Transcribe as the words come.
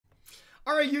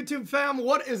All right, YouTube fam,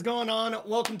 what is going on?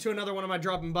 Welcome to another one of my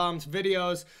Dropping Bombs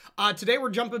videos. Today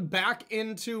we're jumping back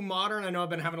into Modern. I know I've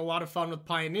been having a lot of fun with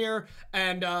Pioneer,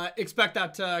 and expect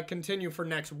that to continue for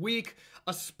next week,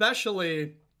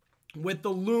 especially with the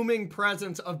looming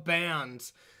presence of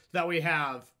bans that we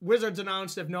have. Wizards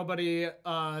announced, if nobody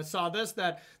saw this,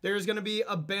 that there's going to be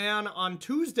a ban on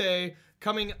Tuesday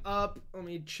coming up. Let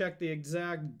me check the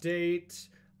exact date.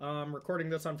 I'm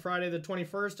recording this on Friday the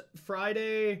 21st.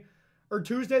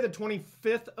 Tuesday the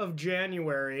 25th of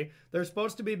January. There's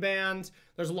supposed to be bans.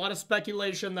 There's a lot of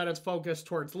speculation that it's focused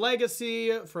towards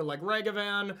Legacy for like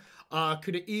Ragavan.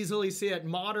 Could easily see it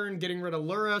Modern getting rid of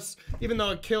Lurrus, even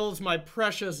though it kills my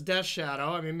precious Death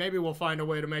Shadow. I mean, maybe we'll find a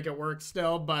way to make it work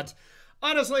still, but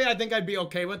honestly, I think I'd be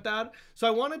okay with that. So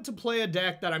I wanted to play a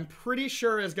deck that I'm pretty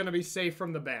sure is going to be safe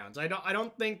from the bans. I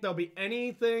don't think there'll be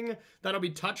anything that'll be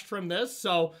touched from this.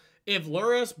 So if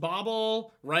Lurrus,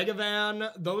 Bauble, Ragavan,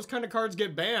 those kind of cards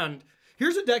get banned,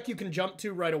 here's a deck you can jump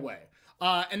to right away.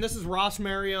 And this is Ross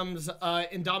Merriam's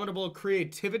Indomitable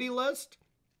Creativity list.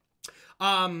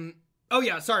 Oh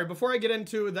yeah, sorry, before I get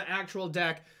into the actual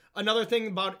deck, another thing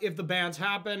about if the bans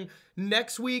happen,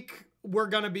 next week we're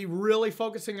going to be really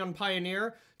focusing on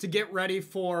Pioneer to get ready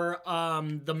for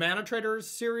the Mana Traders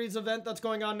series event that's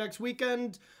going on next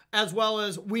weekend, as well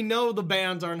as we know the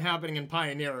bans aren't happening in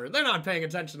Pioneer. They're not paying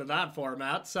attention to that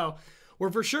format, so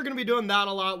we're for sure going to be doing that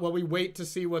a lot while we wait to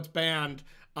see what's banned,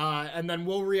 and then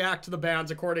we'll react to the bans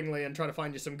accordingly and try to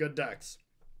find you some good decks.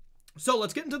 So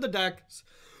let's get into the decks.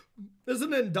 This is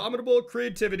an Indomitable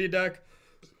Creativity deck.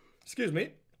 Excuse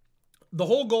me. The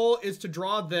whole goal is to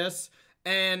draw this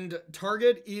and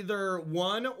target either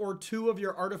 1 or 2 of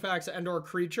your artifacts and or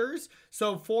creatures.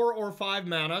 So 4 or 5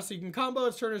 mana. So you can combo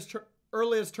as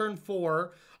early as turn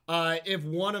 4 if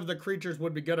one of the creatures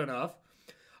would be good enough.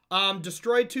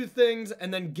 Destroy 2 things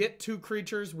and then get 2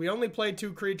 creatures. We only play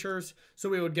 2 creatures. So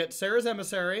we would get Serra's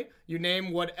Emissary. You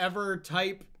name whatever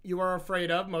type you are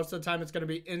afraid of. Most of the time it's going to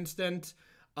be instant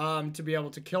to be able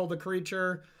to kill the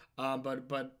creature.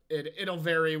 But it'll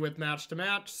vary with match to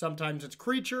match. Sometimes it's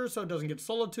creature, so it doesn't get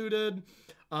solituded.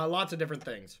 Lots of different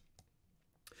things.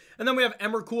 And then we have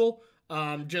Emrakul,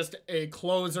 just a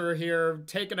closer here.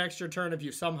 Take an extra turn if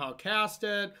you somehow cast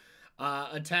it.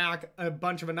 Attack a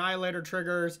bunch of Annihilator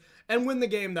triggers, and win the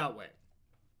game that way.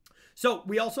 So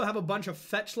we also have a bunch of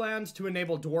fetch lands to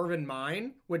enable Dwarven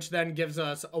Mine, which then gives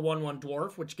us a 1/1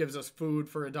 dwarf, which gives us food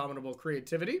for Indomitable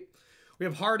Creativity. We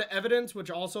have Hard Evidence,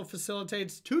 which also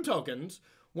facilitates 2 tokens.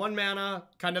 1 mana,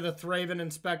 kind of the Thraben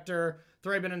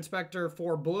Inspector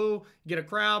for blue. You get a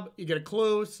crab, you get a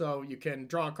clue, so you can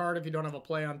draw a card if you don't have a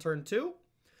play on turn 2.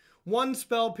 1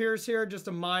 Spell Pierce here, just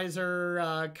a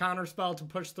Miser counter spell to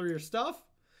push through your stuff.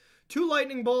 2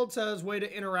 Lightning Bolts as way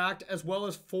to interact, as well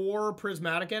as 4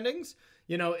 Prismatic Endings.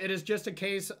 You know, it is just a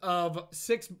case of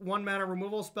 6 1-mana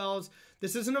removal spells.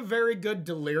 This isn't a very good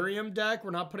Delirium deck.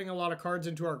 We're not putting a lot of cards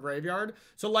into our graveyard.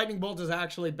 So Lightning Bolt is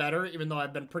actually better, even though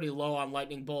I've been pretty low on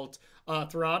Lightning Bolt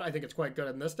throughout. I think it's quite good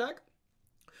in this deck.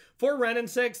 4 Wrenn and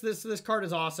 6, this card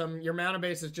is awesome. Your mana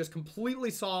base is just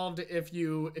completely solved if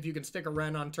you can stick a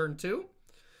Wrenn on turn 2.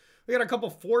 We got a couple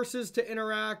forces to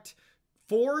interact.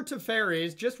 4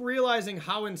 Teferis, just realizing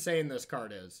how insane this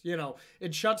card is. You know,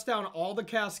 it shuts down all the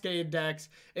Cascade decks.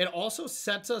 It also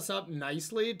sets us up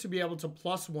nicely to be able to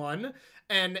 +1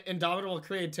 and Indomitable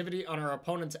Creativity on our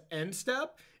opponent's end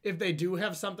step if they do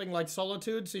have something like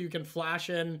Solitude, so you can flash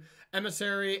in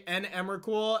Emissary and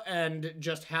Emrakul and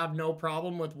just have no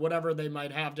problem with whatever they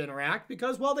might have to interact,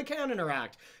 because, well, they can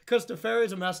interact, because Teferi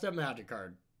is a messed up Magic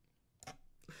card.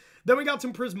 Then we got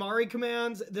some Prismari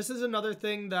commands. This is another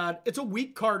thing that it's a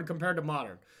weak card compared to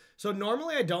Modern. So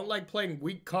normally I don't like playing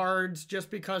weak cards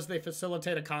just because they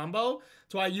facilitate a combo.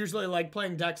 That's why I usually like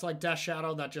playing decks like Death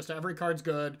Shadow that just every card's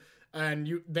good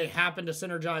and they happen to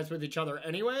synergize with each other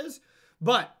anyways.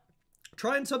 But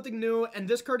trying something new, and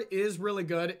this card is really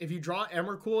good. If you draw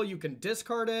Emrakul, you can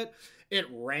discard it. It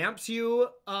ramps you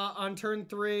on turn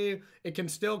 3. It can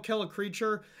still kill a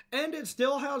creature. And it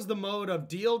still has the mode of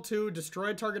deal 2,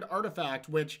 destroy target artifact,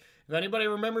 which, if anybody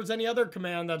remembers any other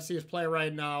command that sees play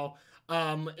right now,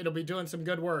 it'll be doing some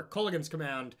good work. Kolaghan's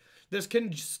Command. This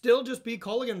can still just be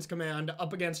Kolaghan's Command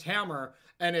up against Hammer,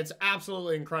 and it's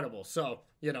absolutely incredible. So,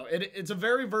 you know, it's a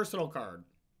very versatile card.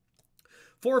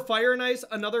 4 Fire and Ice,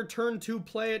 another turn 2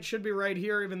 play. It should be right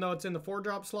here, even though it's in the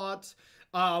 4-drop slots.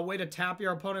 Way to tap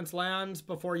your opponent's lands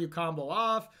before you combo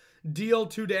off. Deal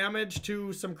 2 damage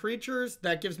to some creatures.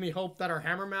 That gives me hope that our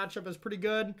Hammer matchup is pretty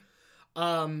good.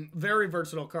 Very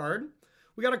versatile card.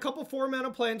 We got a couple 4-mana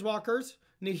Planeswalkers.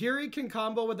 Nahiri can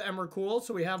combo with Emrakul,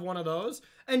 so we have one of those.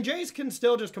 And Jace can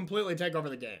still just completely take over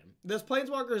the game. This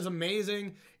Planeswalker is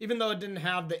amazing, even though it didn't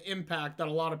have the impact that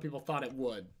a lot of people thought it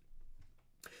would.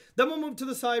 Then we'll move to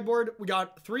the sideboard. We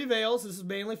got 3 Veils. This is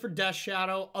mainly for Death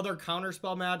Shadow, other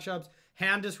counterspell matchups,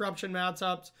 hand disruption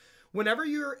matchups. Whenever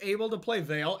you're able to play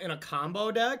Veil in a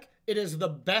combo deck, it is the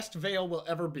best Veil will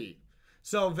ever be.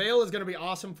 So Veil is going to be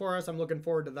awesome for us. I'm looking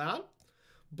forward to that.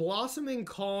 Blossoming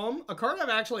Calm, a card I've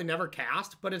actually never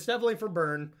cast, but it's definitely for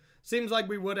burn. Seems like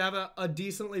we would have a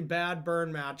decently bad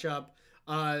burn matchup,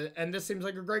 and this seems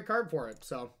like a great card for it,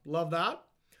 so love that.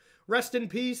 Rest in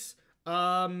Peace,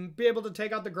 be able to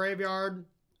take out the graveyard,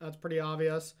 that's pretty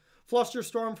obvious.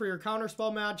 Flusterstorm for your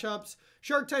counterspell matchups.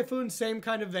 Shark Typhoon, same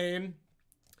kind of vein.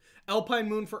 Alpine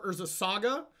Moon for Urza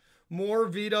Saga. More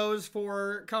vetoes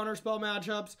for counterspell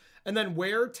matchups. And then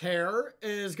Wear Tear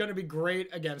is going to be great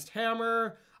against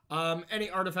Hammer. Any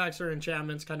artifacts or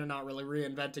enchantments, kind of not really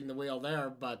reinventing the wheel there.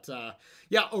 But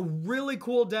yeah, a really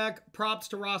cool deck. Props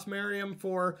to Ross Merriam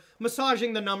for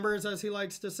massaging the numbers, as he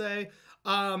likes to say,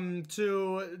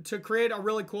 to create a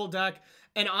really cool deck.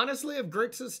 And honestly, if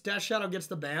Grixis Death Shadow gets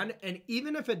the ban, and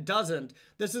even if it doesn't,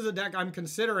 this is a deck I'm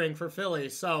considering for Philly.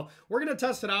 So we're going to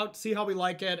test it out, see how we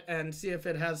like it, and see if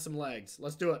it has some legs.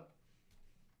 Let's do it.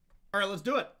 All right, let's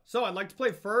do it. So I'd like to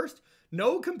play first.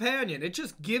 No companion. It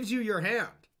just gives you your hand.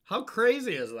 How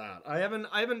crazy is that? I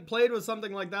haven't played with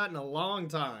something like that in a long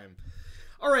time.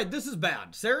 All right, this is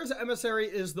bad. Sarah's Emissary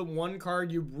is the one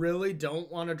card you really don't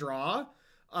want to draw.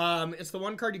 It's the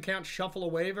one card you can't shuffle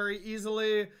away very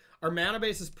easily. Our mana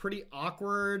base is pretty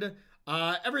awkward.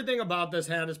 Everything about this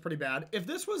hand is pretty bad. If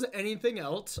this was anything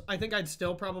else, I think I'd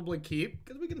still probably keep,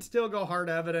 because we can still go hard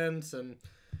evidence and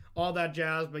all that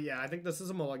jazz. But yeah, I think this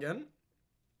is a mulligan.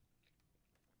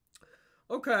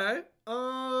 Okay.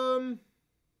 I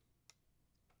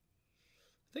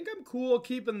think I'm cool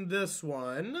keeping this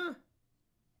one.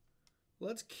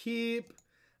 Let's keep,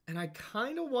 and I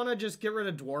kind of want to just get rid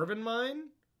of Dwarven Mine.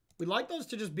 We like those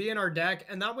to just be in our deck,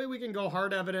 and that way we can go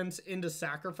hard evidence into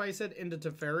sacrifice it into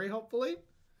Teferi, hopefully.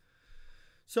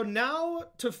 So now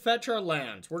to fetch our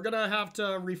lands. We're going to have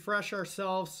to refresh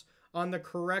ourselves on the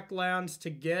correct lands to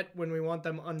get when we want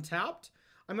them untapped.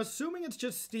 I'm assuming it's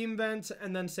just Steam Vents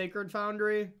and then Sacred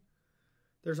Foundry.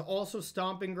 There's also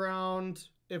Stomping Ground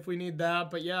if we need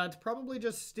that, but yeah, it's probably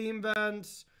just Steam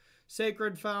Vents,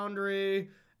 Sacred Foundry,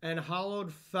 and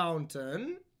Hallowed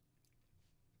Fountain.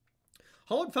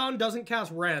 Hallowed Fountain doesn't cast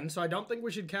Ren, so I don't think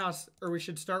we should cast, or we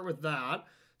should start with that.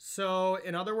 So,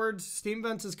 in other words, Steam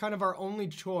Vents is kind of our only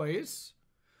choice.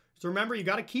 So remember, you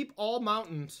got to keep all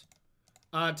mountains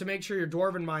to make sure your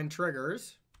Dwarven Mine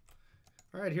triggers.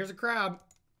 All right, here's a crab.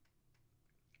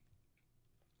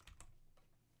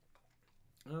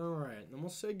 All right, then we'll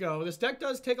say go. This deck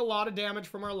does take a lot of damage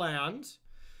from our lands.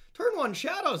 Turn 1,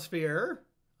 Shadow Sphere.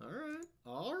 All right,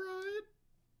 all right.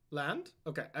 Land.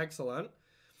 Okay, excellent.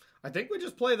 I think we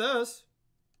just play this.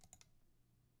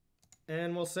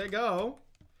 And we'll say go.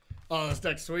 Oh, this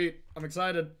deck's sweet. I'm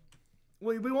excited.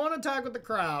 We want to attack with the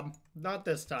crab. Not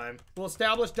this time. We'll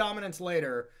establish dominance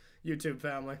later, YouTube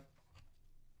family.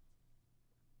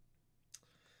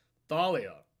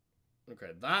 Thalia.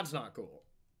 Okay, that's not cool.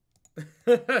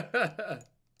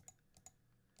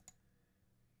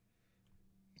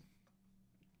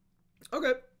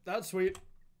 Okay, that's sweet.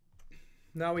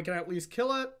 Now we can at least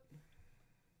kill it.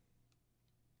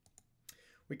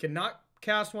 We cannot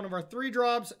cast one of our 3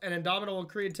 drops, and Indomitable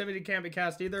Creativity can't be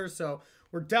cast either, so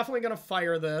we're definitely going to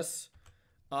fire this.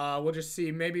 We'll just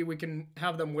see. Maybe we can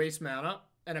have them waste mana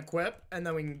and equip, and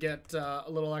then we can get a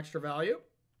little extra value.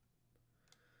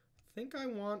 I think I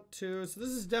want to... So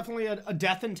this is definitely a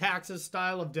Death and Taxes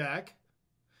style of deck.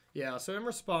 Yeah, so in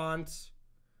response...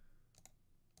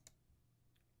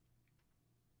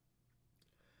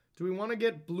 Do we want to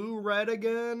get blue-red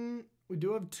again? We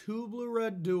do have 2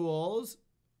 blue-red duals.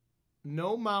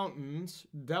 No mountains.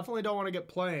 Definitely don't want to get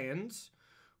plains.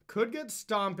 Could get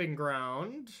Stomping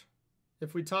Ground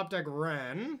if we top deck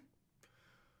Ren.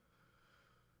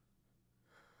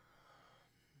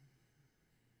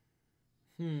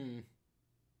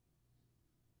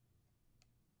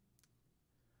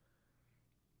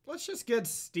 Let's just get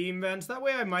Steam Vents. That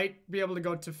way I might be able to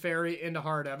go Teferi into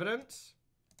hard evidence.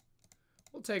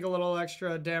 We'll take a little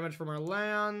extra damage from our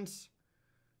lands.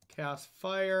 Cast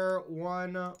fire.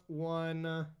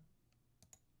 1/1.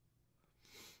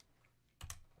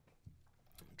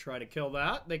 Try to kill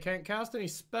that. They can't cast any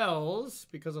spells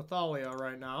because of Thalia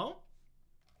right now.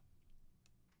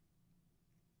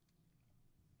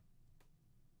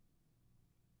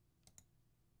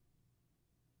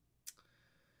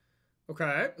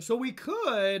 Okay, so we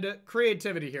could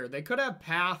creativity here. They could have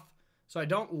path, so I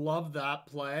don't love that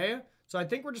play. So I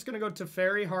think we're just going to go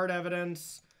Teferi, Hard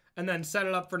Evidence, and then set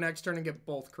it up for next turn and get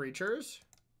both creatures.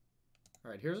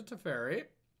 All right, here's a Teferi.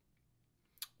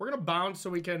 We're going to bounce so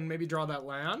we can maybe draw that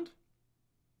land.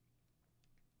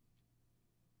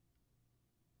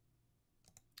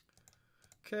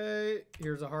 Okay,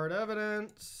 here's a Hard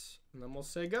Evidence, and then we'll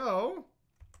say go.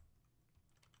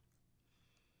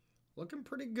 Looking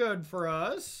pretty good for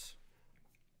us.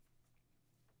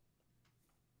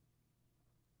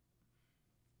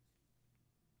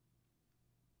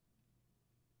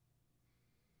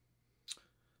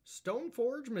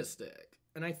 Stoneforge Mystic.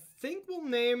 And I think we'll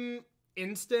name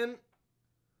instant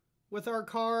with our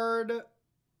card.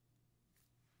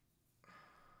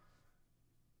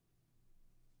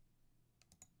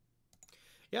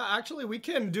 Yeah, actually we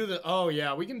can do the, oh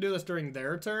yeah, we can do this during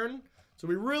their turn. So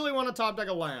we really want to top deck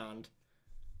a land.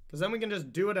 Because then we can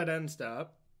just do it at end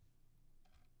step.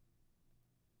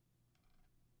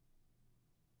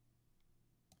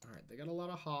 Alright, they got a lot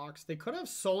of Hawks. They could have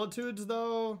Solitudes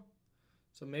though.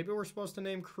 So maybe we're supposed to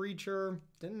name creature.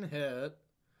 Didn't hit.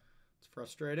 It's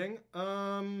frustrating.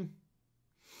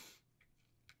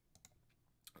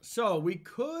 So we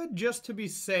could, just to be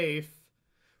safe,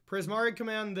 Prismari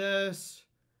command this,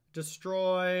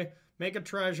 destroy, make a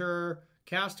treasure,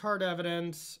 cast Hard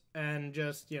Evidence, and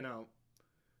just, you know,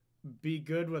 be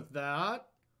good with that.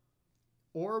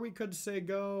 Or we could say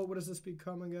go, what does this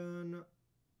become again?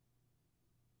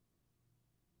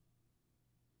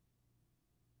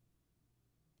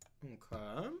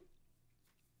 Okay.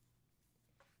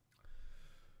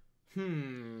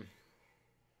 I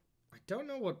don't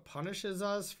know what punishes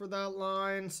us for that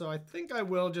line, so I think I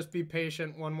will just be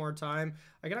patient one more time.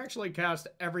 I can actually cast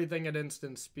everything at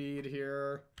instant speed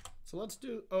here. So let's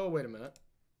do... Oh, wait a minute.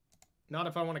 Not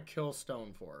if I want to kill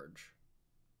Stoneforge.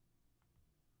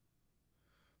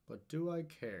 But do I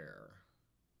care?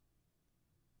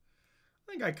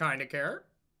 I think I kind of care.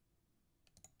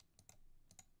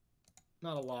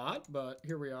 Not a lot, but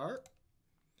here we are.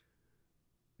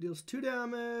 Deals 2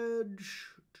 damage.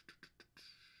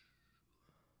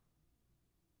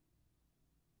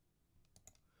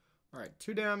 All right,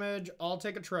 2 damage. I'll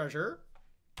take a treasure.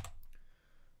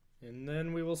 And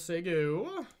then we will say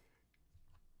go.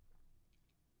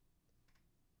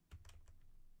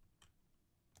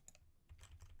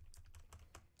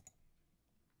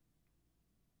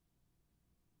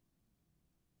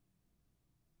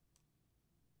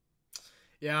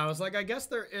 Yeah, I was like, I guess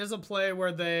there is a play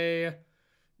where they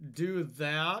do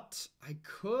that. I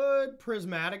could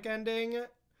Prismatic Ending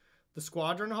the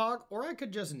Squadron Hawk, or I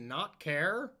could just not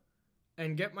care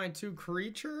and get my 2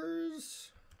 creatures.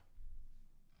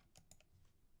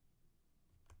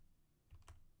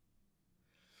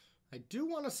 I do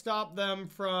want to stop them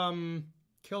from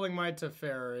killing my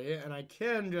Teferi, and I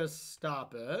can just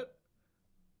stop it.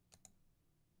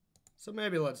 So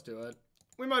maybe let's do it.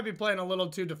 We might be playing a little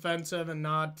too defensive and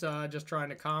not just trying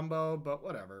to combo, but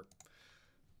whatever.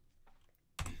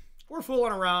 We're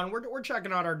fooling around. We're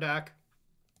checking out our deck.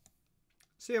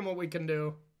 Seeing what we can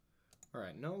do. All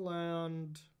right, no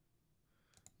land.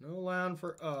 No land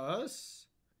for us.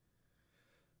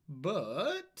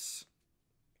 But...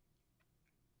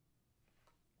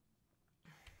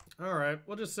 All right,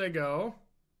 we'll just say go.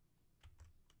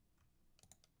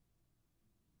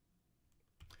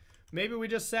 Maybe we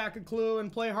just sack a clue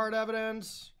and play Hard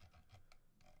Evidence.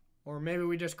 Or maybe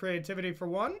we just creativity for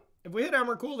 1. If we hit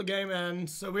Emrakul, the game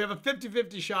ends. So we have a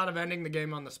 50-50 shot of ending the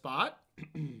game on the spot.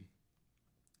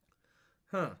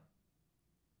 Huh.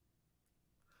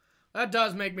 That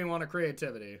does make me want a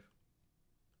creativity.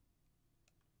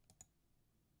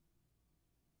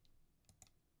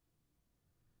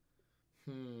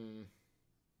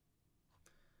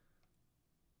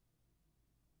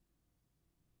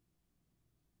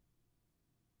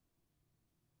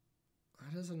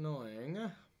 That is annoying.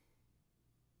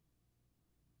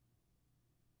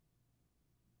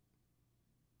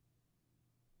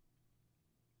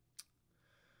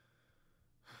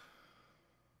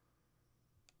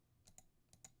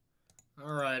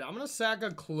 Alright, I'm going to sack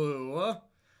a clue. I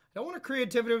don't want a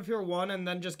creativity if you're 1 and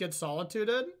then just get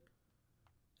solituded.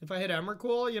 If I hit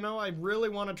Emrakul, you know, I really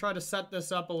want to try to set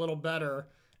this up a little better.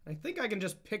 I think I can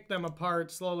just pick them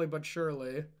apart slowly but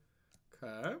surely.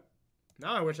 Okay.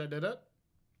 Now I wish I did it.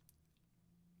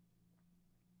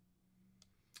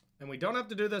 And we don't have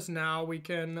to do this now. We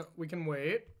can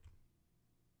wait.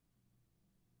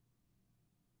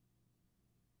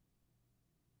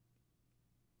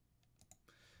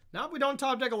 Now if we don't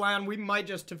top deck a land, we might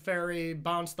just Teferi,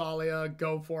 bounce Thalia,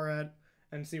 go for it,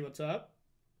 and see what's up.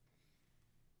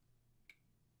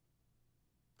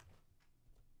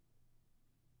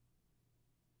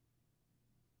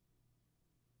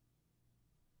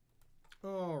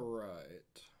 All right.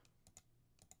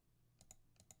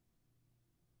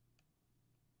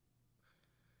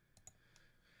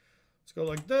 Let's go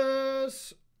like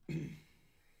this.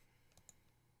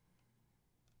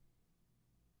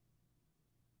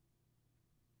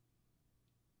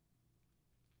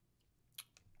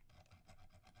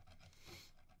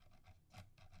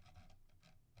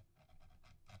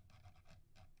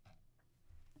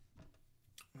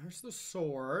 There's the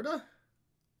sword.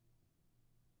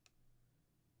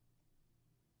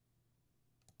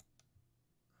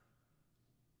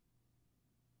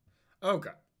 Okay.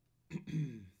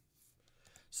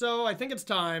 So I think it's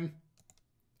time.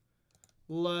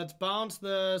 Let's bounce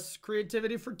this.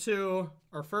 Creativity for 2.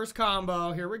 Our first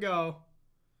combo. Here we go.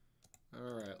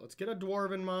 All right. Let's get a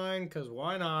Dwarven Mine, because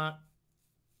why not?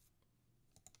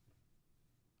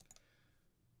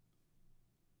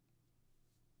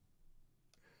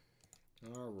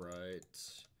 All right.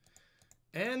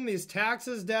 And these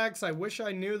taxes decks, I wish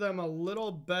I knew them a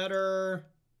little better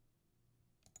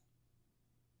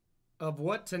of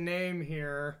what to name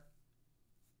here.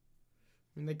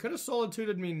 I mean, they could have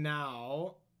solituded me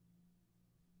now.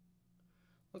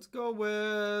 Let's go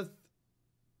with...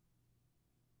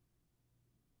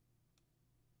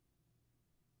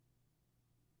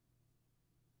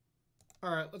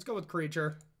 All right, let's go with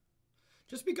creature.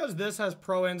 Just because this has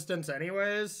pro instance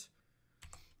anyways.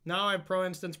 Now I have pro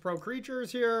instance, pro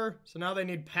creatures here. So now they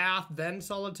need path, then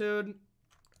solitude.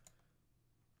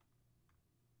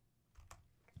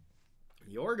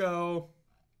 Your go.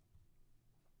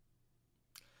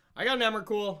 I got an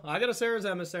Emrakul. I got a Sarah's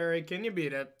Emissary. Can you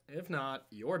beat it? If not,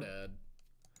 you're dead.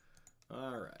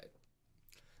 All right.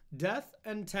 Death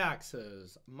and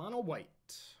Taxes. Mono white.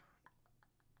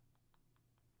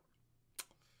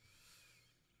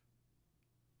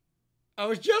 I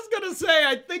was just going to say,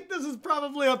 I think this is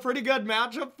probably a pretty good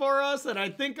matchup for us, and I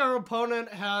think our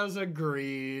opponent has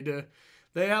agreed.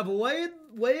 They have waved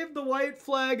the white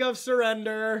flag of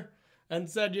surrender and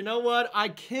said, you know what? I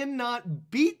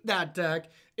cannot beat that deck.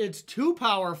 It's too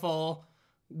powerful.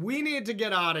 We need to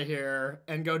get out of here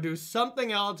and go do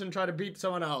something else and try to beat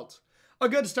someone else. A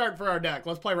good start for our deck.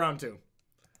 Let's play round 2.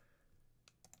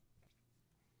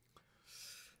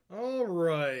 All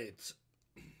right.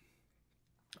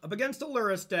 Up against a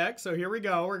Lurrus deck, so here we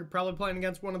go. We're probably playing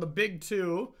against one of the big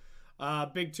 2.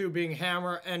 Big 2 being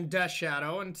Hammer and Death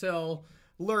Shadow until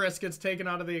Lurrus gets taken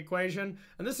out of the equation.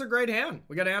 And this is a great hand.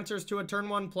 We got answers to a turn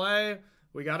 1 play.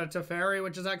 We got a Teferi,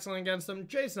 which is excellent against them.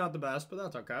 Jace not the best, but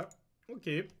that's okay. We'll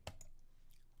keep.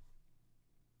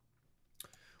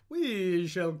 We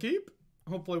shall keep.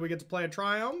 Hopefully we get to play a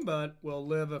Triumph, but we'll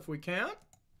live if we can't.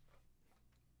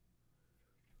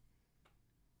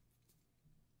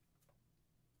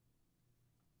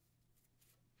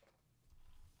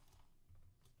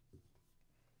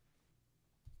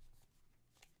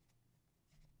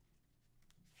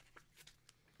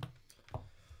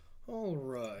 All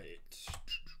right.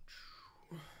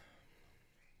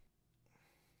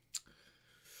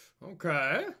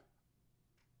 Okay.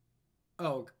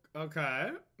 Oh,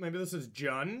 okay. Maybe this is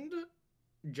Jund?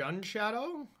 Jund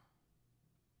Shadow?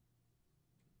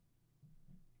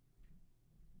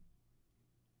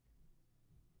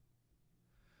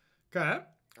 Okay.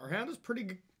 Our hand is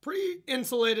pretty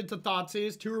insulated to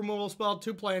Thoughtseize. 2 removal spell,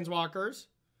 2 planeswalkers.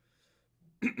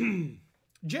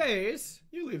 Jace,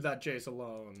 you leave that Jace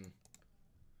alone.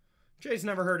 Jace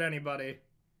never hurt anybody.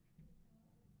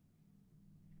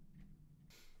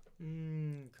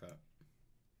 Okay.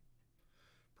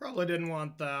 Probably didn't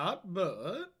want that,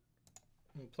 but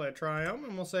we'll play a Triumph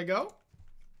and we'll say go.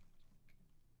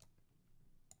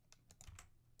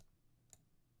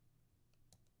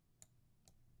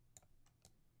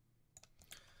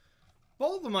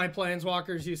 Both of my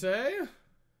planeswalkers, you say?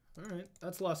 Alright,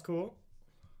 that's less cool.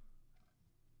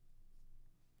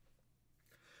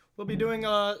 We'll be doing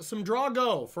some draw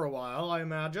go for a while, I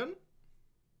imagine.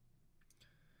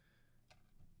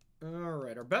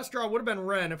 Alright, our best draw would have been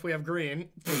Wrenn if we have green.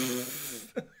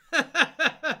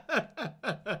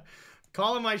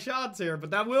 Calling my shots here,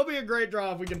 but that will be a great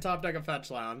draw if we can top deck a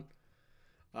fetch land.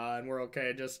 And we're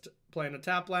okay just playing a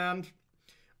tap land.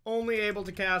 Only able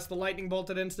to cast the Lightning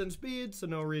Bolt at instant speed, so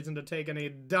no reason to take any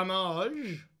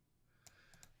damage.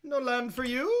 No land for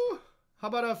you. How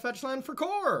about a fetch land for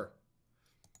Core?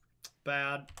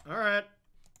 Bad. Alright.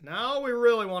 Now we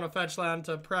really want to fetch land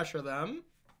to pressure them.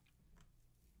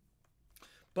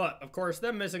 But, of course,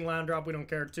 them missing land drop, we don't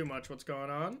care too much what's going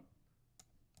on.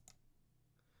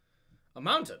 A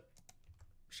mountain.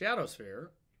 Shadow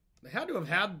Sphere. They had to have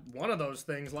had one of those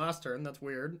things last turn. That's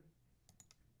weird.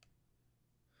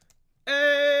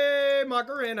 Hey,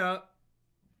 Macarena.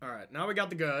 Alright, now we got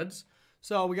the goods.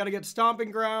 So we got to get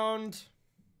Stomping Ground.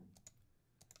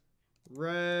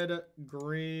 Red,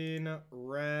 green,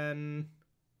 Ren.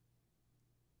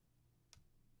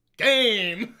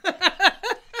 Game!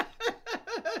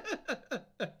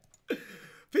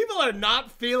 People are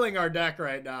not feeling our deck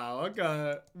right now.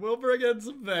 Okay. We'll bring in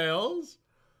some Veils.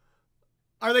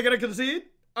 Are they going to concede?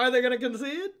 Are they going to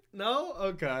concede? No?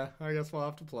 Okay. I guess we'll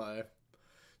have to play.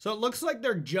 So it looks like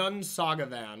their Jund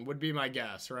Sagavan would be my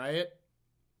guess, right?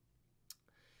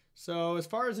 So as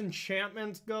far as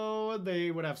enchantments go, they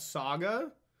would have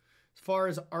Saga. As far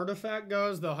as artifact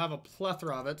goes, they'll have a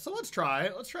plethora of it. So let's try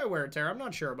it. Let's try Wear and Tear. I'm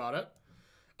not sure about it.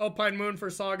 Alpine Moon for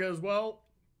Saga as well.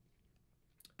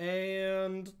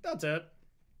 And that's it.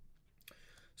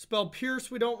 Spell Pierce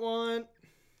we don't want.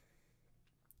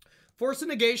 Force of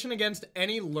Negation against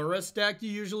any Lurrus deck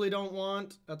you usually don't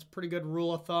want. That's a pretty good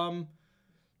rule of thumb.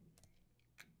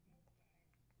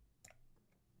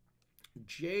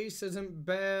 Jace isn't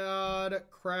bad.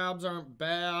 Crabs aren't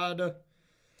bad.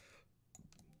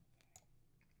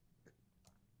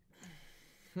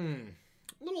 A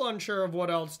little unsure of what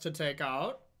else to take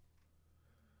out.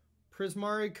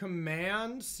 Prismari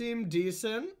Command seem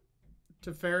decent.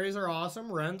 Teferis are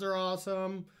awesome. Wrens are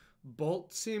awesome.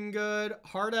 Bolts seem good.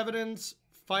 Hard Evidence,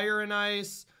 Fire and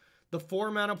Ice, the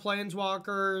 4-mana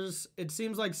Planeswalkers. It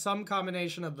seems like some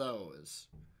combination of those.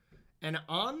 And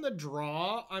on the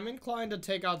draw, I'm inclined to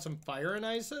take out some Fire and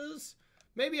Ices.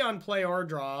 Maybe on play or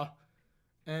draw.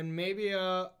 And maybe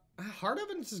Hard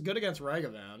Evidence is good against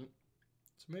Ragavan.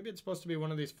 So maybe it's supposed to be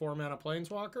one of these 4-mana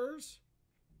Planeswalkers.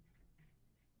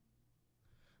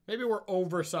 Maybe we're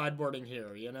over sideboarding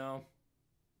here, you know?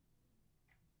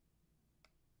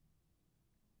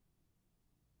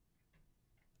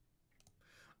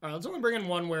 All right, let's only bring in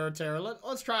one Wear and Tear.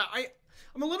 Let's try.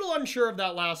 I'm a little unsure of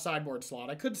that last sideboard slot.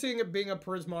 I could see it being a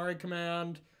Prismari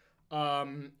Command.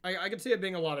 I could see it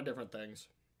being a lot of different things.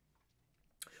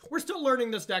 We're still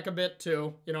learning this deck a bit,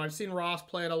 too. You know, I've seen Ross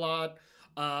play it a lot.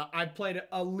 I've played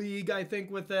a league, I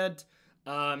think, with it.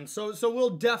 So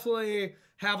we'll definitely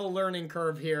have a learning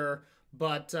curve here,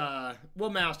 but we'll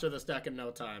master this deck in no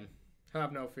time.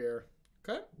 Have no fear.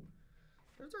 Okay.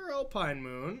 There's our Alpine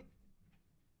Moon.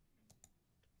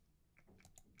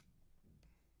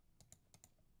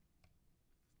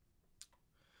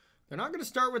 They're not going to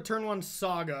start with turn 1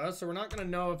 Saga, so we're not going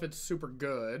to know if it's super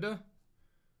good.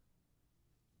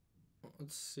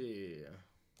 Let's see.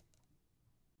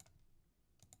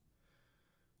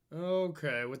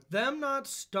 Okay, with them not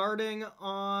starting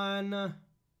on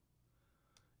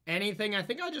anything, I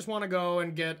think I just want to go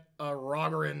and get a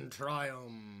Rogarin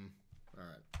Triumph. All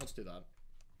right, let's do that.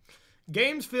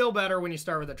 Games feel better when you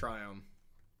start with a Triumph.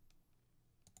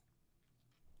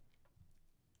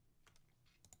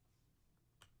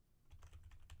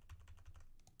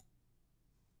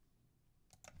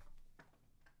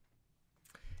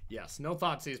 Yes, no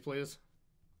Thoughtseize, please.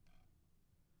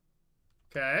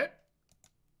 Okay.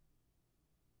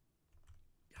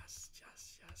 Yes.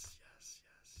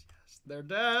 They're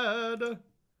dead.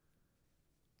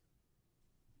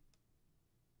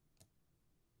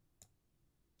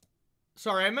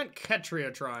 Sorry, I meant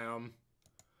Ketria Triumph.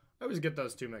 I always get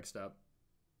those two mixed up.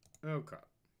 Okay.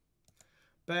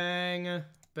 Bang,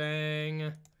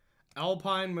 bang.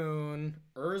 Alpine Moon,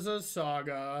 Urza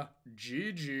Saga,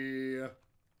 GG.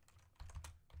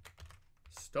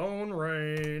 Stone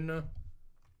Rain.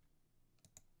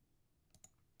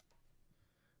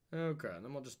 Okay,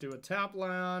 then we'll just do a tap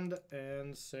land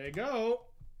and say go.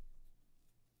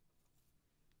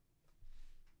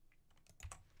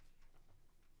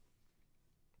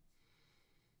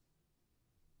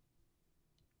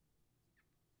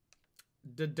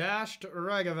 Dashed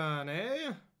Ragavan,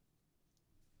 eh?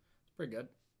 It's pretty good.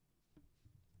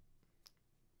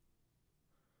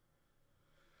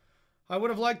 I would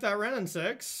have liked that Renin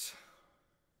 6.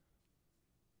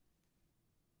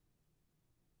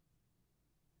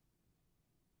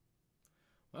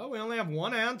 Well, we only have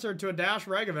one answer to a Dash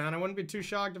Ragavan. I wouldn't be too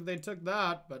shocked if they took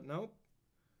that, but nope.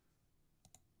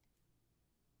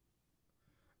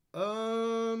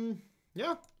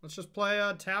 Yeah, let's just play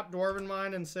a tap Dwarven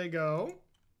Mine and say go.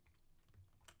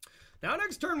 Now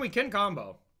next turn we can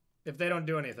combo, if they don't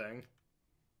do anything.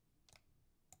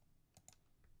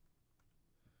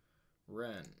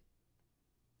 Ren.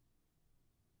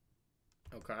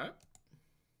 Okay.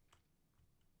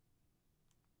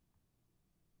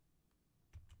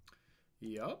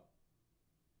 Yup.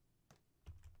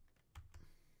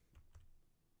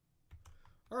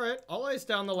 Alright, I'll ice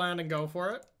down the land and go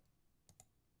for it.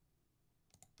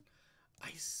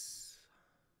 Ice.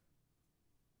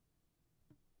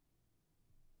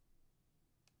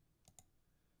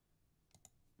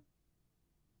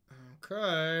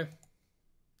 Okay.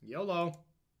 YOLO.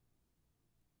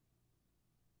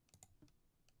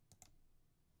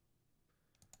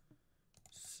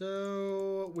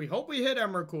 So, we hope we hit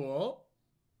Emrakul.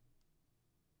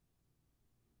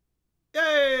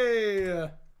 Yay!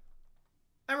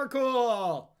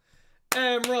 Emrakul!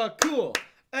 Emrakul!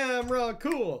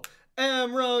 Emrakul!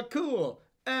 Emrakul!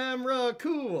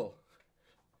 Emrakul!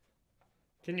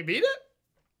 Can you beat it?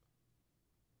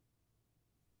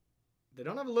 They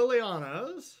don't have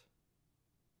Lilianas.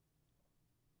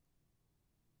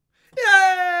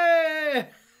 Yay!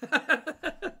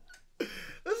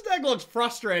 This deck looks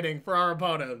frustrating for our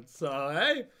opponents. So,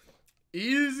 hey,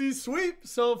 easy sweep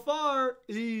so far.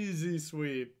 Easy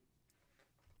sweep.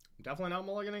 Definitely not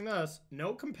mulliganing this.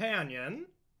 No companion.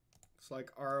 Looks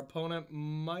like our opponent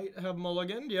might have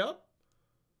mulliganed. Yep.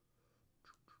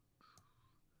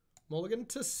 Mulligan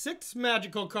to 6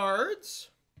 magical cards.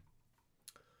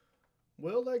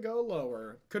 Will they go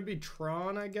lower? Could be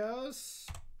Tron, I guess.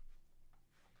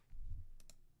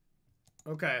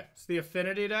 Okay, it's the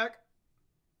Affinity deck.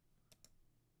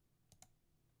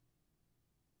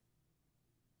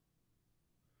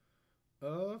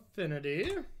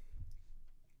 Affinity.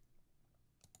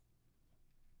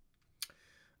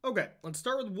 Okay, let's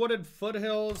start with Wooded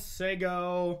Foothills,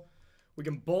 Sego. We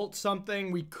can bolt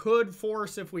something. We could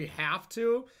force if we have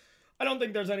to. I don't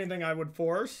think there's anything I would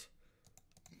force.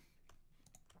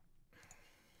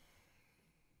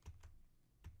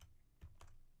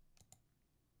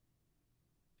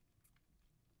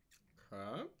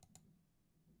 Okay. I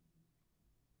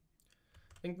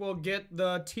think we'll get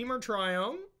the Temur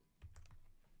Triome.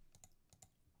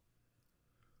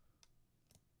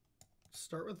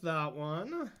 Start with that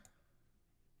one.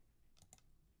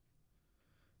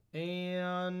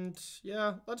 And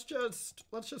yeah, let's just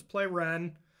play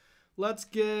Ren. Let's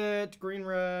get green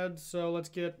red, so let's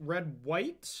get red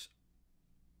white.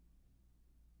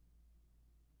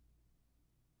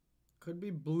 Could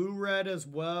be blue red as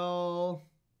well.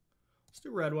 Let's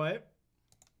do red white.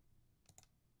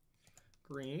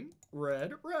 Green,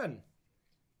 red, red.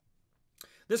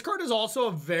 This card is also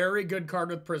a very good card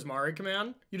with Prismari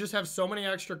Command. You just have so many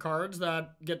extra cards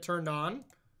that get turned on.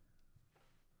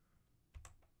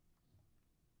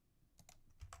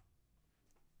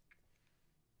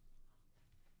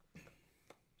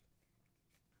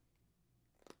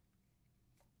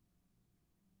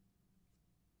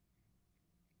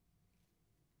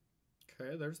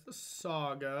 Okay, there's the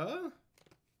Saga.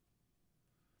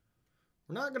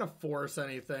 We're not going to force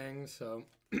anything, so...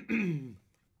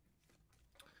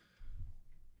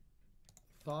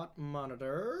 Thought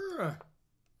Monitor.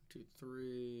 2,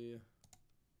 3...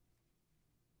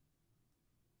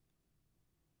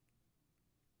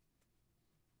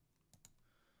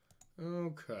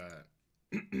 Okay.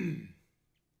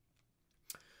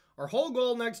 Our whole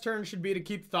goal next turn should be to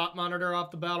keep Thought Monitor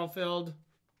off the battlefield.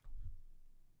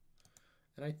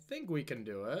 And I think we can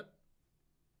do it.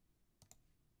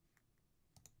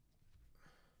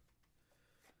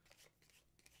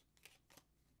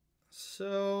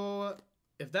 So,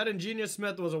 if that Ingenious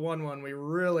Smith was a 1-1, we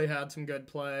really had some good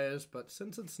plays. But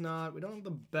since it's not, we don't have the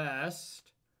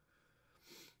best.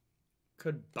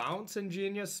 Could bounce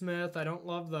Ingenious Smith. I don't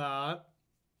love that.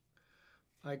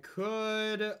 I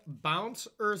could bounce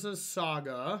Urza's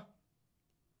Saga.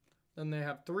 Then they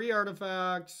have 3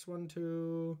 artifacts. 1,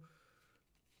 2,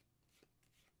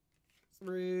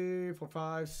 3, 4,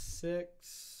 5,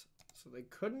 6. So they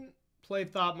couldn't play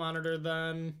Thought Monitor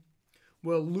then.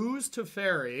 We'll lose to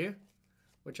Fairy,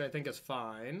 which I think is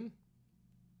fine.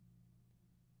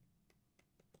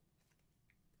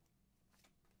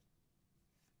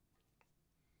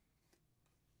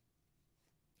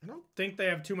 I don't think they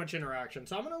have too much interaction,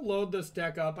 so I'm going to load this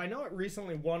deck up. I know it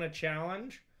recently won a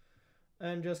challenge,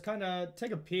 and just kind of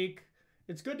take a peek.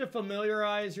 It's good to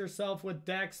familiarize yourself with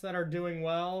decks that are doing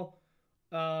well.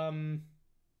 Modern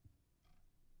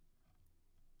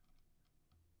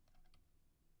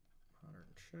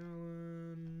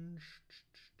Challenge.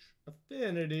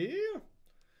 Affinity.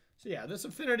 So yeah, this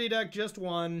Affinity deck just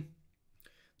won.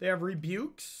 They have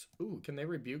Rebukes. Ooh, can they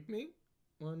rebuke me?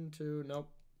 1, 2,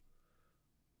 nope.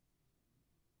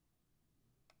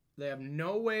 They have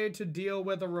no way to deal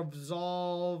with a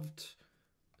resolved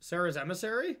Sarah's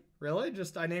Emissary? Really?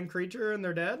 Just I name creature and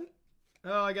they're dead?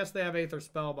 Oh, I guess they have Aether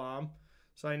Spellbomb.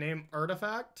 So I name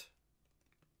Artifact.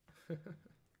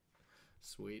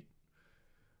 Sweet.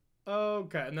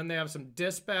 Okay, and then they have some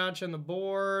Dispatch in the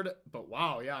board. But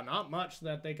wow, yeah, not much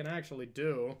that they can actually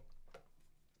do.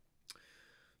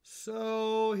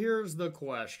 So here's the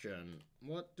question.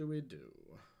 What do we do?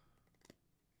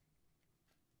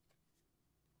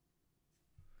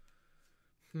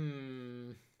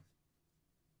 I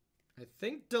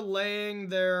think delaying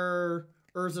their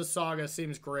Urza Saga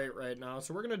seems great right now,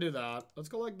 so we're going to do that. Let's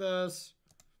go like this.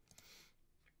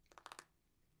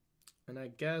 And I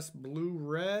guess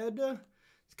blue-red.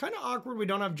 It's kind of awkward we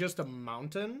don't have just a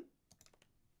mountain.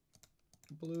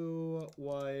 Blue,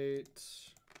 white,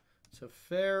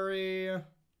 Teferi.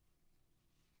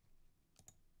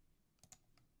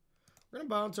 We're going to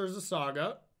bounce Urza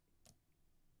Saga.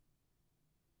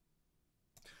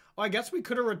 Oh, I guess we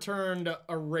could have returned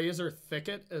a Razor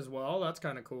Thicket as well. That's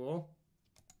kind of cool.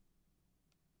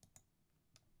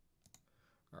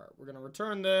 All right, we're going to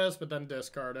return this, but then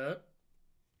discard it.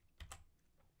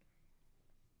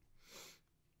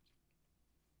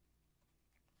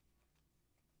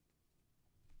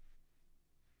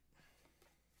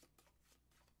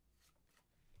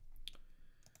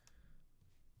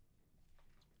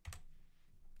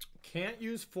 Can't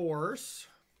use force.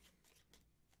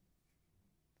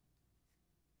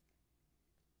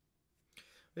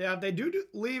 Yeah, if they do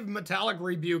leave Metallic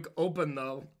Rebuke open,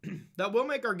 though, that will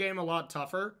make our game a lot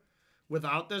tougher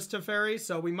without this Teferi,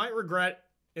 so we might regret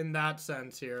in that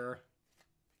sense here.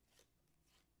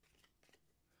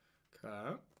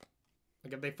 Okay.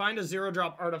 Like, if they find a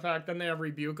 0-drop artifact, then they have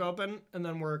Rebuke open, and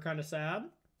then we're kind of sad.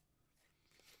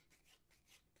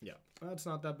 Yeah, that's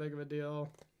not that big of a deal.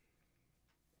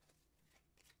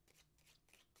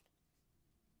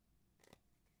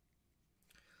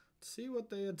 See what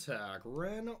they attack.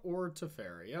 Ren or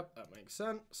Teferi. Yep, that makes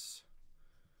sense.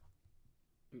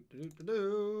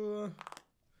 Okay,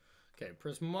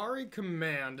 Prismari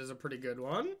Command is a pretty good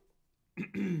one.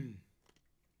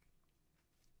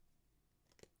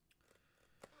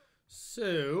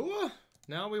 So,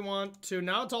 now we want to...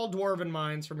 Now it's all Dwarven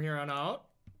Mines from here on out.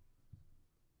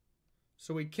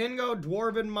 So we can go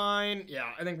Dwarven Mine. Yeah,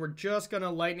 I think we're just going to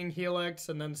Lightning Helix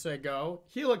and then say go.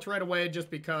 Helix right away just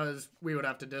because we would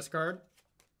have to discard.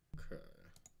 Okay.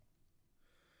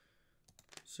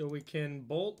 So we can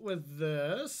bolt with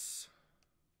this.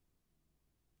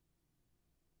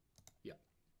 Yeah.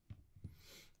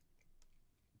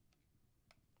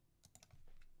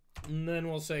 And then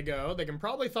we'll say go. They can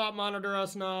probably Thought Monitor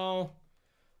us now.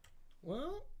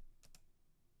 Well...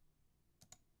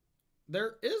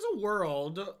 There is a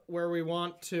world where we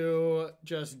want to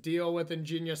just deal with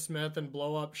Ingenious Smith and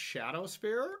blow up Shadow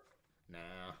Sphere.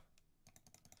 Nah.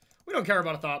 We don't care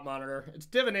about a Thought Monitor. It's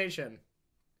Divination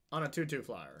on a 2/2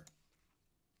 flyer.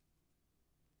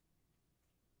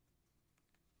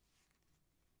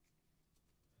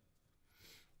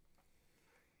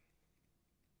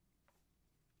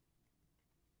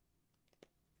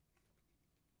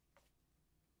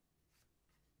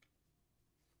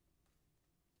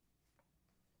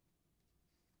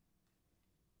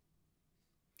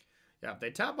 Yeah, if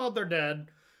they tap out, they're dead.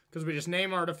 Because we just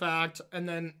name artifact. And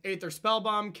then Aether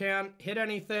Spellbomb can't hit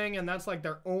anything. And that's like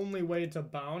their only way to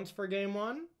bounce for game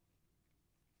one.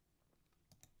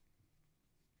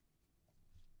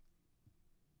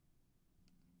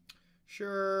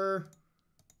 Sure.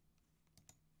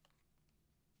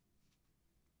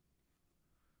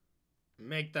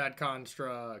 Make that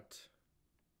construct.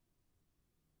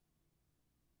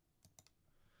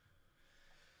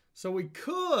 So we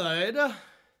could...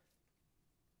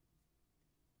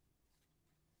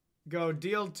 go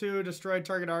deal 2, destroy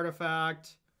target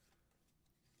artifact.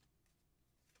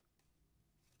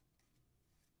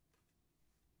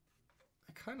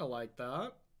 I kind of like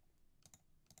that.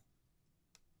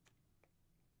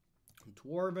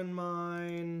 Dwarven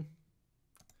Mine.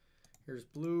 Here's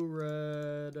blue,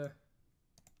 red.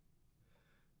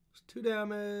 It's 2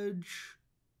 damage.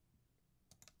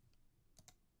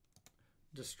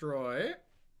 Destroy.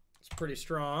 It's pretty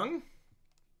strong.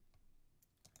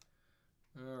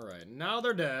 All right, now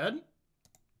they're dead.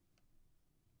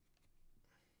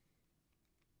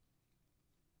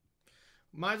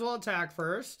 Might as well attack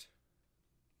first.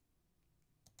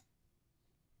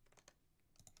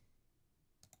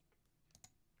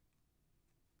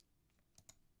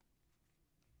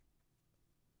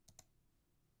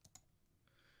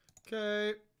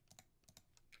 Okay.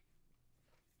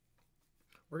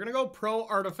 We're going to go pro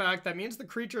artifact. That means the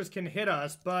creatures can hit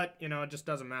us, but, you know, it just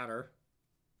doesn't matter.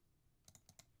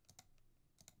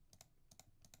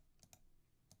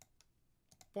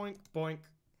 Boink, boink.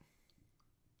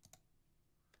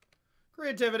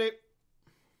 Creativity.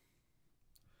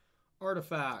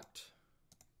 Artifact.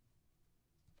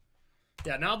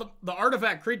 Yeah, now the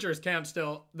artifact creatures can't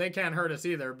hurt us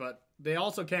either, but they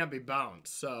also can't be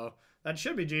bounced, so that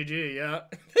should be GG, yeah.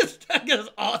 This deck is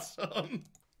awesome.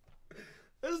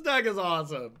 This deck is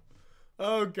awesome.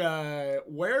 Okay,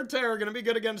 Wear Tear gonna be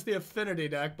good against the Affinity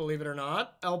deck, believe it or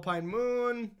not. Alpine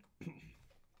Moon.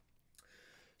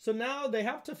 So now they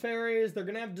have Teferis, they're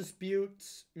gonna have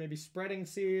Disputes, maybe Spreading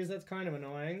Seas, that's kind of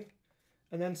annoying.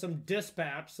 And then some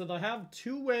Dispatch, so they'll have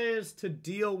 2 ways to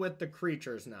deal with the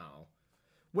creatures now.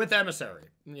 With Emissary.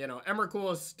 You know,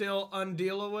 Emrakul is still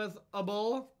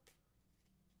undealable.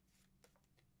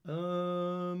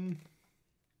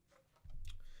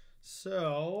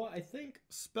 So, I think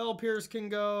Spell Pierce can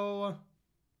go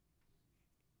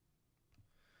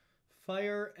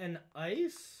Fire and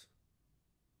Ice.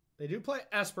 They do play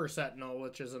Esper Sentinel,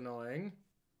 which is annoying.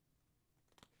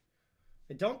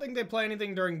 I don't think they play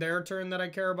anything during their turn that I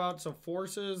care about, so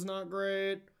Force is not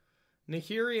great.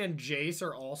 Nahiri and Jace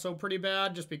are also pretty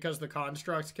bad, just because the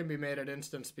constructs can be made at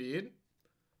instant speed.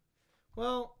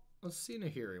 Well, let's see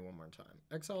Nahiri one more time.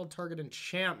 Exile target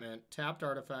enchantment, tapped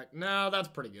artifact. No, that's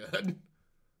pretty good.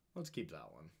 Let's keep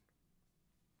that one.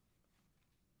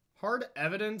 Hard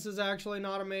Evidence is actually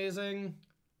not amazing.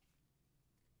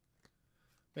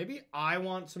 Maybe I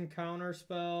want some counter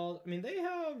spells. I mean, they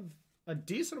have a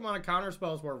decent amount of counter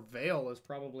spells where Veil is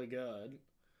probably good.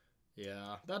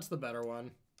 Yeah, that's the better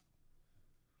one.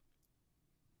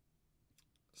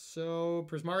 So,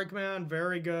 Prismari Command,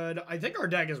 very good. I think our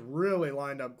deck is really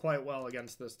lined up quite well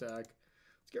against this deck.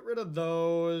 Let's get rid of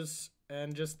those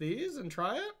and just these and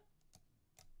try it.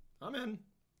 I'm in.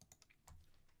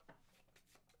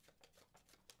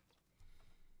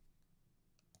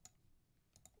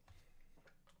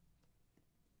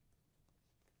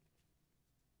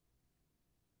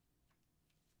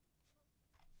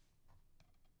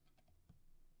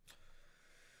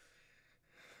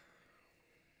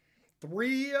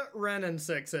 Three Wrenn and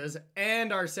 6s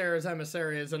and our Serra's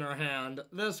Emissary is in our hand.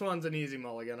 This one's an easy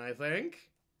mulligan, I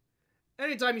think.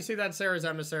 Anytime you see that Serra's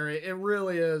Emissary, it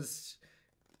really is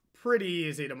pretty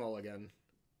easy to mulligan.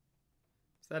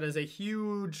 So that is a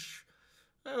huge,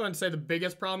 I wouldn't say the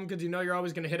biggest problem, because you know you're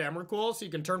always going to hit Emrakul, so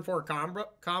you can turn 4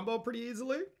 combo pretty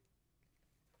easily.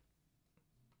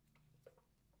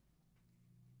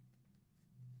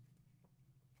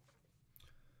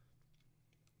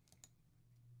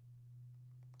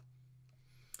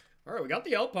 All right, we got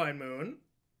the Alpine Moon.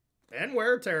 And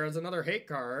Wear Tear is another hate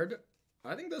card.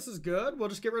 I think this is good. We'll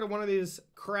just get rid of one of these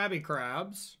Krabby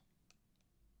Crabs.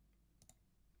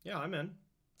 Yeah, I'm in.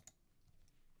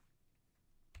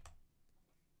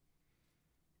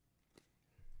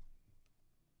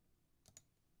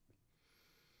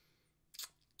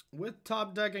 With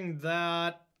top decking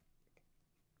that,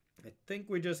 I think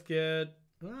we just get,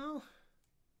 well...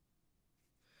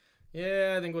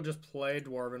 Yeah, I think we'll just play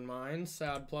Dwarven Mine.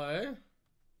 Sad play.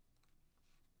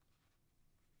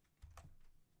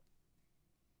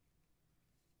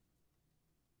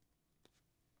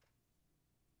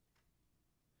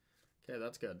 Okay,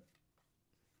 that's good.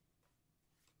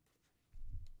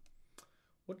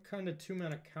 What kind of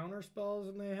 2-mana counter spells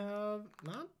do they have?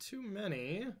 Not too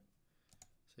many.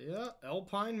 So yeah,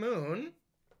 Alpine Moon.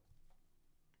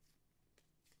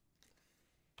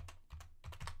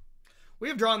 We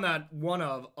have drawn that one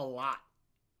of a lot,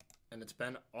 and it's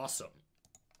been awesome.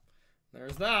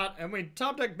 There's that, and we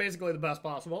top deck basically the best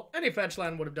possible. Any fetch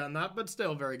land would have done that, but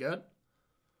still very good.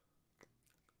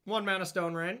 1 mana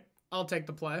Stone Rain. I'll take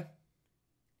the play.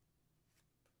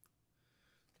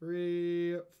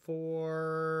 3,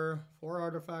 4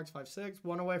 artifacts, 5, 6.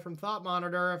 1 away from Thought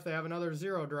Monitor if they have another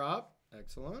 0-drop.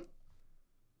 Excellent.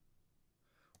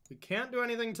 We can't do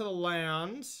anything to the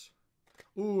lands.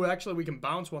 Ooh, actually, we can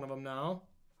bounce one of them now.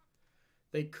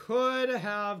 They could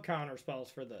have counter spells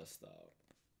for this, though.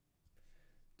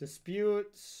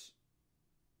 Disputes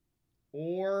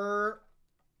or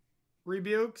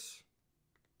Rebukes.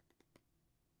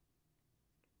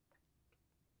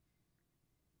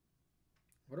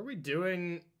 What are we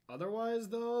doing otherwise,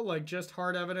 though? Like, just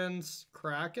Hard Evidence,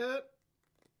 crack it?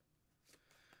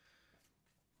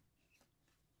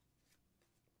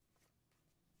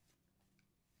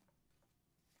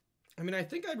 I mean, I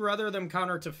think I'd rather them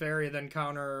counter Teferi than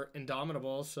counter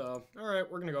Indomitable, so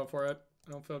alright, we're gonna go for it.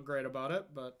 I don't feel great about it,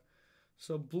 but...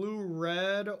 So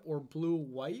blue-red or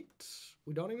blue-white?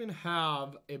 We don't even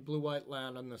have a blue-white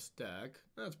land on this deck.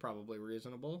 That's probably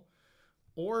reasonable.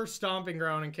 Or Stomping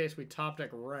Ground in case we top deck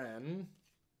Wrenn.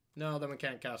 No, then we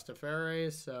can't cast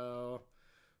Teferi, so...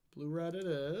 Blue-red it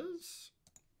is.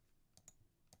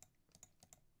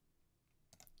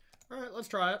 Alright, let's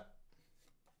try it.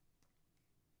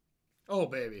 Oh,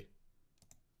 baby.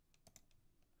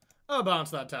 I'll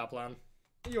bounce that tap land.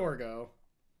 Your go.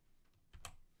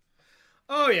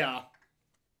 Oh, yeah.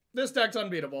 This deck's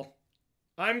unbeatable.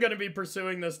 I'm going to be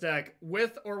pursuing this deck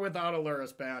with or without a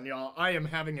Lurrus ban, y'all. I am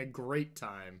having a great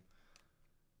time.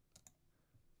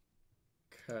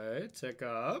 Okay, tick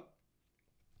up.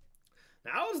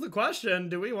 Now is the question,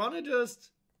 do we want to just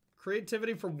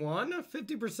creativity for 1?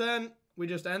 50%, we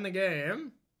just end the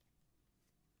game.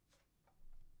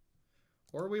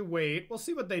 Or we wait. We'll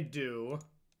see what they do.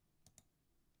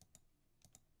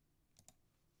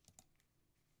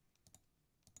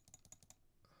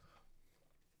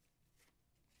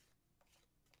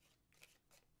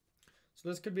 So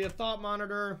this could be a thought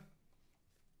monitor.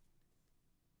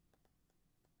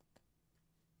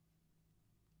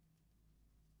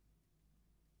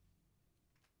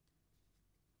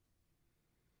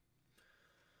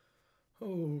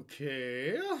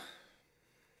 Okay.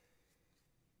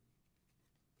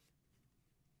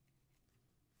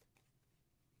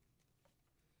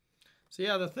 So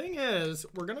yeah, the thing is,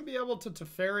 we're going to be able to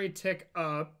Teferi tick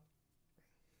up.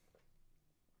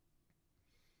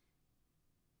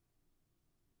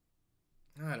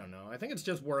 I don't know. I think it's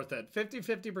just worth it.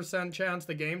 50% chance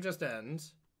the game just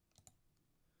ends.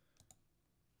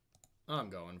 I'm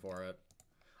going for it.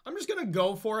 I'm just going to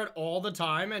go for it all the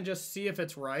time and just see if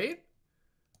it's right.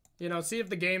 You know, see if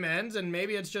the game ends, and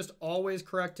maybe it's just always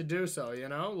correct to do so, you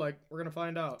know? Like, we're going to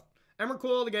find out.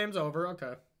 Emrakul, the game's over.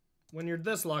 Okay. When you're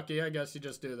this lucky, I guess you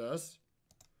just do this.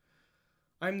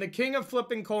 I'm the king of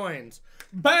flipping coins.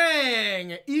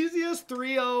 Bang! Easiest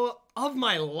 3-0 of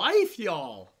my life,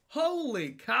 y'all.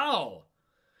 Holy cow.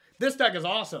 This deck is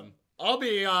awesome. I'll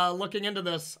be looking into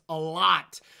this a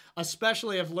lot,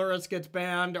 especially if Lurrus gets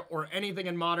banned or anything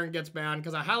in Modern gets banned,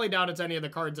 because I highly doubt it's any of the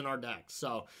cards in our deck.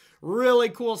 So, really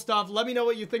cool stuff. Let me know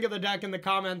what you think of the deck in the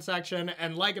comment section,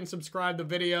 and like and subscribe the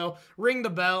video. Ring the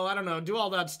bell. I don't know. Do all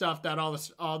that stuff that all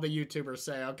the YouTubers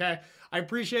say, okay? I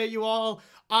appreciate you all.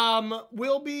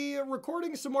 We'll be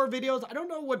recording some more videos. I don't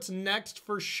know what's next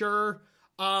for sure.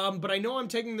 But I know I'm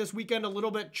taking this weekend a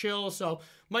little bit chill, so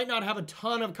might not have a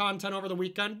ton of content over the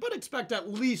weekend, but expect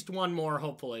at least one more,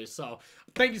 hopefully. So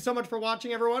thank you so much for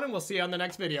watching, everyone, and we'll see you on the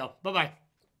next video. Bye-bye.